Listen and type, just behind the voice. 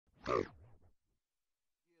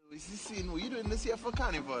Is this scene? What you doing this year for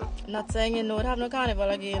Carnival? Not saying you know it have no carnival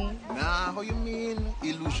again. Nah, how you mean?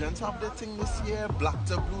 Illusions have their thing this year.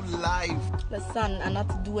 Black2Blue live. Listen, I'm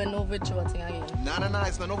not doing no virtual thing again. Nah,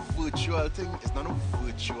 it's not no virtual thing. It's not no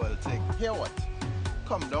virtual thing. Hear what?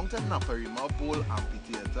 Come down to Naparima Bowl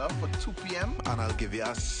Amphitheater for 2 p.m. and I'll give you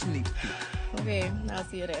a sneak peek. Okay, I'll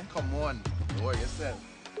see you there. Come on, don't worry yourself.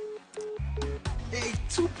 Hey,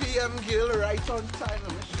 2 p.m. girl, right on time.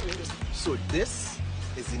 Let me show you this. So this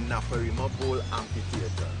is the Naparima Bowl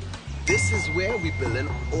Amphitheater. This is where we build in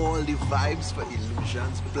all the vibes for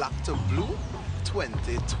Illusions Black2Blue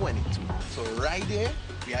 2022. So right there,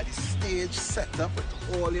 we had the stage set up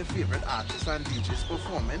with all your favorite artists and DJs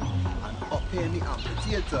performing, and up here in the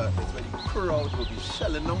amphitheater is where the crowd will be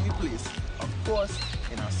shelling down the place. Of course,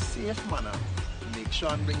 in a safe manner. Make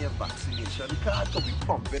sure and bring your vaccination card because we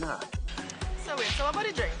pumping hard. So wait, so what about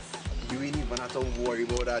the drinks? You ain't even have to worry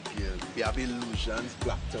about that here. We have Illusions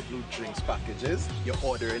Black2Blue drinks packages. You're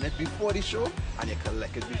ordering it before the show and you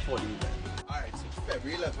collect it before the event. Alright, so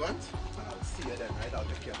February 11th, and I'll see you then, right? I'll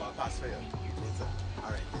take care of our pass for you later.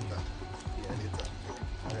 Alright, later. Yeah, later.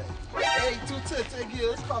 Alright. Hey, 230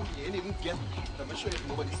 girls, come here. You didn't even get me. Let me show you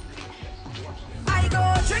nobody's playing here. I go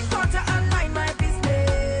drink water and mind my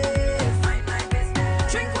business. Mind my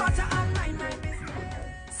business. Drink water and mind my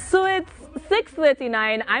business. So it's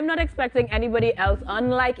 6:39. I'm not expecting anybody else,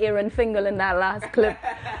 unlike Aaron Fingal in that last clip,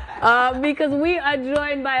 because we are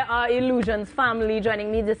joined by our Illusions family.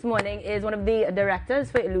 Joining me this morning is one of the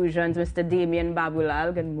directors for Illusions, Mr. Damien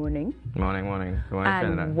Babulal. Good morning. Morning.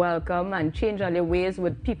 And welcome, and change all your ways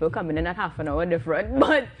with people coming in at half an hour different.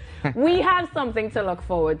 But we have something to look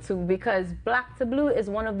forward to because Black2Blue is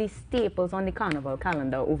one of the staples on the carnival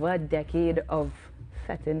calendar over a decade of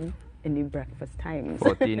fetting in the breakfast times.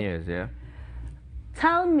 14 years, yeah.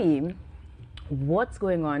 Tell me what's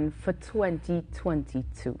going on for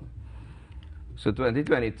 2022. So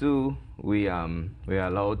 2022, we are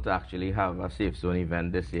allowed to actually have a safe zone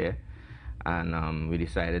event this year, and we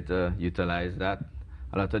decided to utilize that.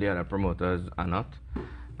 A lot of the other promoters are not,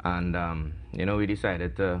 and we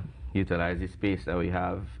decided to utilize the space that we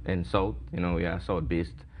have in South. We are a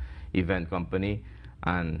South-based event company,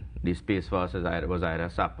 and the space for us was either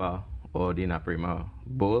Sapa or the Naparima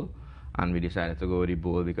Bowl. And we decided to go with the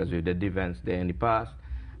bowl because we did the events there in the past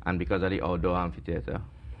and because of the outdoor amphitheater.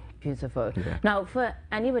 Beautiful. Yeah. Now, for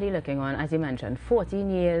anybody looking on, as you mentioned, 14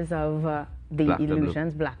 years of the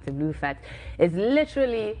Illusions Black2Blue Fete is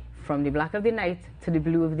literally from the black of the night to the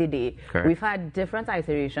blue of the day. Correct. We've had different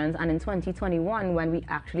iterations, and in 2021, when we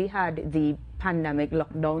actually had the pandemic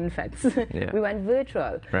lockdown fetes, yeah, we went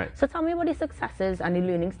virtual. Right. So tell me about the successes and the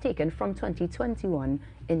learnings taken from 2021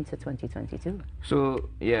 into 2022. So,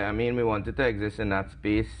 yeah, I mean, we wanted to exist in that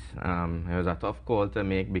space. It was a tough call to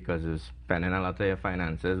make because it was spending a lot of your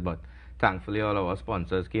finances, but thankfully all our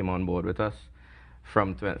sponsors came on board with us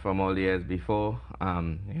from all the years before.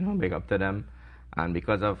 Big up to them. And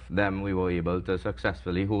because of them, we were able to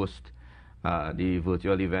successfully host the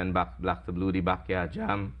virtual event Black2Blue, the Backyard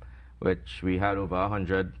Jam, which we had over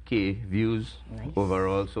 100K views. Nice.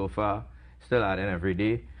 Overall so far, still adding every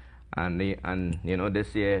day. And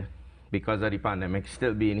this year, because of the pandemic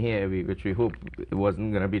still being here, which we hope it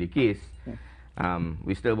wasn't going to be the case,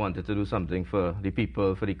 we still wanted to do something for the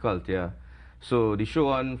people, for the culture. So the show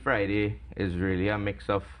on Friday is really a mix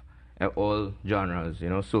of all genres,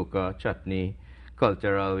 soca, chutney,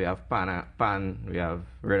 cultural. We have pan, we have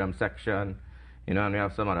rhythm section, and we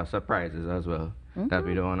have some other surprises as well that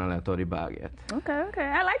we don't want to let out the bag yet. Okay.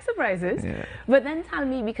 I like surprises. Yeah. But then tell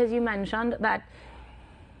me, because you mentioned that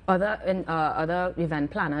other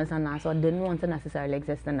event planners and that sort didn't want to necessarily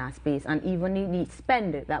exist in that space, and even the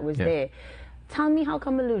spend that was there. Tell me how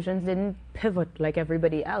come Illusions didn't pivot like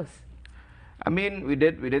everybody else? I mean, we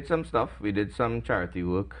did some stuff. We did some charity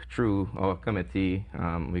work through our committee.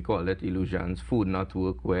 We called it Illusions Food Not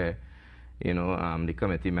Work, where the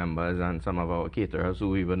committee members and some of our caterers who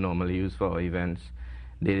we would normally use for our events,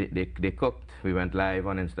 they cooked. We went live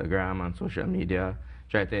on Instagram and social media,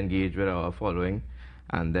 tried to engage with our following,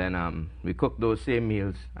 and then we cooked those same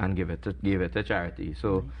meals and gave it to charity.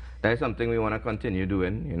 So that's something we want to continue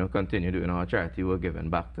doing. Continue doing our charity work,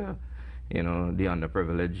 giving back to the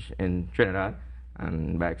underprivileged in Trinidad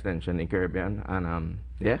and by extension the Caribbean, and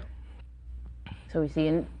yeah. So we're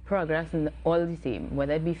seeing progress in all the same,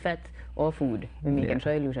 whether it be fete or food. We're making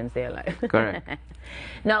sure Illusions stay alive. Correct.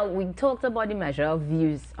 Now, we talked about the measure of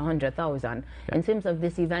views, 100,000. Yeah. In terms of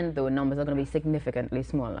this event, though, numbers are going to be significantly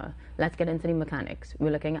smaller. Let's get into the mechanics.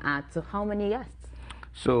 We're looking at how many guests?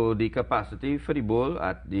 So the capacity for the bowl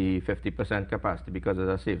at the 50% capacity, because it's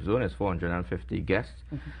a safe zone, is 450 guests.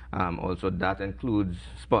 Also, that includes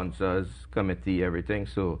sponsors, committee, everything.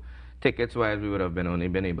 So tickets-wise, we would have only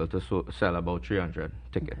been able to sell about 300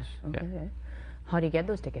 tickets. Okay. Yeah. How do you get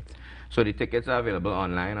those tickets? So the tickets are available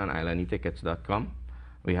online on islandetickets.com.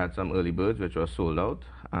 We had some early birds which were sold out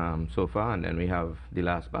so far, and then we have the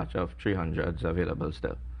last batch of 300s available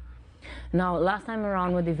still. Now, last time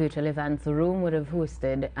around with the virtual events, Rome would have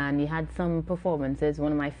hosted, and he had some performances.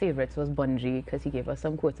 One of my favorites was Bungie, because he gave us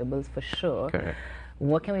some quotables for sure. Correct.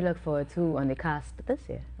 What can we look forward to on the cast this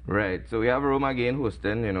year? Right, so we have Rome again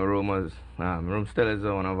hosting. You know, Rome still is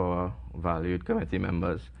one of our valued committee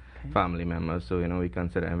members, family members, so, you know, we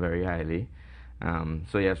consider him very highly.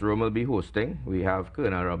 So yes, Rome will be hosting. We have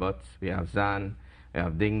Colonel Roberts, we have Zan, we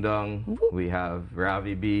have Ding Dong, we have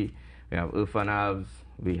Ravi B, we have Irfan Alves,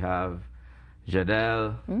 we have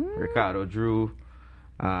Jadel, Ricardo Drew.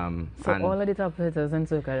 So all of the top hitters in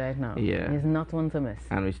soca right now. Yeah. There's not one to miss.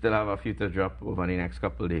 And we still have a few to drop over the next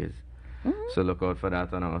couple of days. So look out for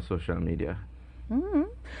that on our social media.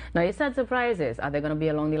 Now, you said surprises. Are they going to be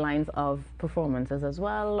along the lines of performances as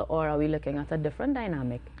well, or are we looking at a different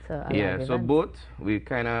dynamic to a Yeah, live so event? both. We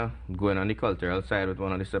kind of going on the cultural side with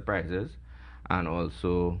one of the surprises, and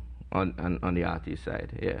also on the artist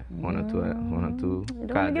side. Yeah, one or two You don't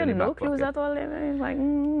cards get in the no back clues pocket. at all. It's like,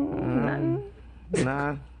 nothing.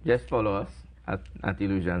 Nah, just follow us at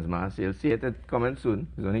Illusions Mass. You'll see it coming soon.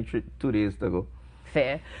 There's only 2 days to go.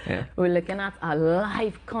 Fair. Yeah. We're looking at a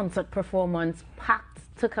live concert performance packed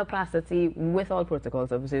to capacity with all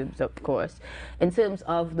protocols observed, of course. In terms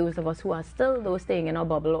of those of us who are still staying in our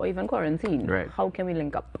bubble or even quarantined, Right. how can we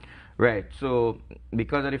link up? Right, so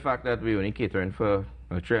because of the fact that we're only catering for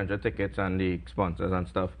 300 tickets and the sponsors and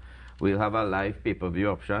stuff, we'll have a live pay-per-view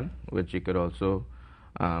option, which you could also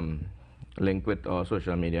link with our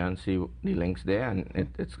social media and see the links there, and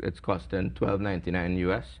it's costing $12.99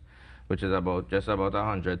 US, which is just about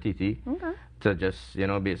 100 TT, to just, you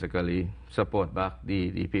know, basically support back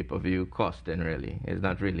the pay-per-view costing. Really, it's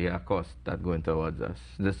not really a cost that's going towards us.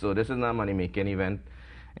 So this is not a money-making event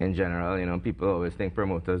in general. You know, people always think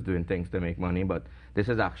promoters doing things to make money, but this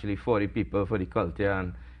is actually for the people, for the culture,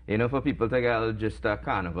 and, you know, for people to get just a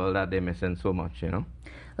carnival that they're missing so much, you know.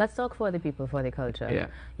 Let's talk for the people, for the culture. Yeah.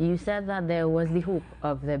 You said that there was the hope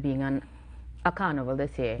of there being a carnival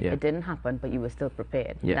this year. Yeah. It didn't happen, but you were still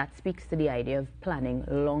prepared. Yeah. That speaks to the idea of planning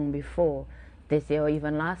long before this year or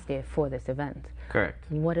even last year for this event. Correct.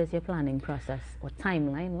 What is your planning process or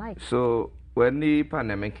timeline like? So when the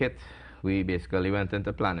pandemic hit, we basically went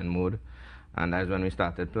into planning mode, and that's when we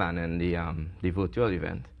started planning the virtual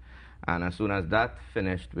event. And as soon as that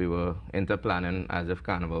finished, we were into planning as if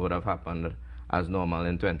Carnival would have happened as normal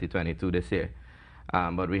in 2022 this year.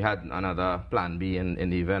 But we had another plan B in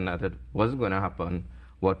the event that it wasn't going to happen.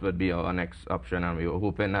 What would be our next option? And we were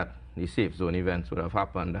hoping that the safe zone events would have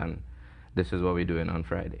happened, and this is what we're doing on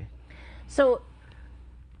Friday. So,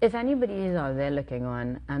 if anybody is out there looking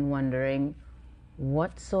on and wondering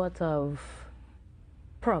what sort of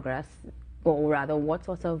progress, or rather what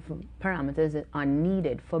sort of parameters are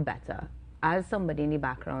needed for better, as somebody in the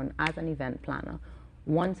background, as an event planner,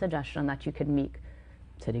 one suggestion that you could make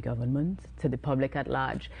to the government, to the public at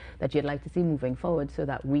large, that you'd like to see moving forward so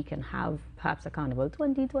that we can have perhaps a Carnival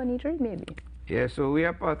 2023 maybe? Yeah, so we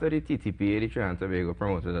are part of the TTPA, the Trinidad and Tobago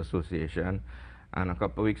Promoters Association, and a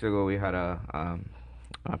couple of weeks ago we had a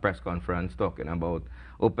press conference talking about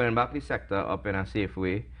opening back the sector up in a safe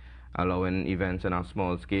way, allowing events on a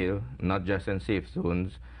small scale, not just in safe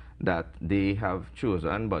zones that they have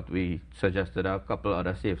chosen, but we suggested a couple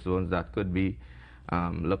other safe zones that could be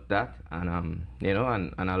looked at, and you know,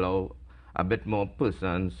 and allow a bit more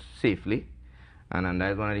persons safely, and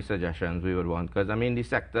that's one of the suggestions we would want, because I mean the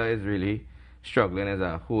sector is really struggling as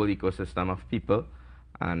a whole ecosystem of people,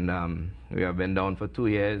 and we have been down for 2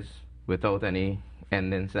 years without any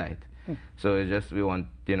end in sight. So it's just, we want,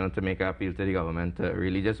 you know, to make an appeal to the government to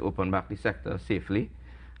really just open back the sector safely,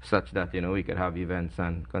 such that, you know, we could have events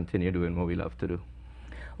and continue doing what we love to do.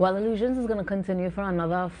 Well, Illusions is going to continue for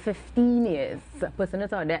another 15 years, putting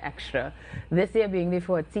it out there extra. This year being the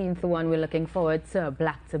 14th one, we're looking forward to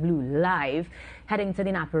Black2Blue Live, heading to the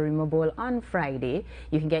Naparima Bowl on Friday.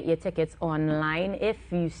 You can get your tickets online if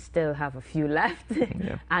you still have a few left.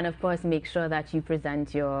 Yeah. And of course, make sure that you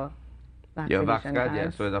present your Your vaccination vax card, yeah,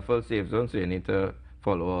 cards. so it's a full safe zone, so you need to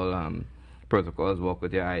follow all protocols, walk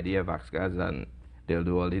with your ID, your vax cards, and they'll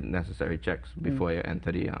do all the necessary checks before you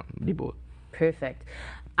enter the bowl. Perfect.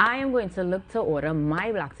 I am going to look to order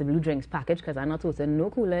my Black2Blue drinks package because I'm not toasting no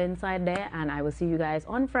cooler inside there, and I will see you guys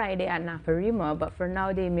on Friday at Naparima. But for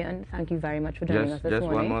now, Damien, thank you very much for joining us this just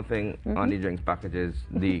morning. one more thing on the drinks packages.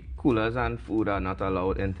 The coolers and food are not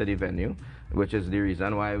allowed into the venue, which is the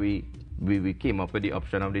reason why we came up with the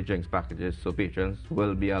option of the drinks packages, so patrons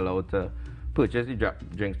will be allowed to purchase the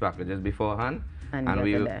drinks packages beforehand. And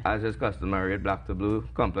we, as is customary at Black2Blue,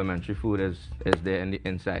 complimentary food is there in the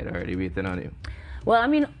inside already waiting on you. Well, I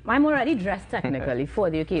mean, I'm already dressed technically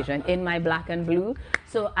for the occasion in my black and blue.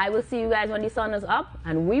 So I will see you guys when the sun is up,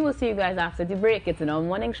 and we will see you guys after the break. It's an all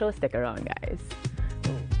morning show. Stick around, guys.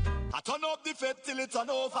 I turn up the fed till it's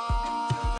over.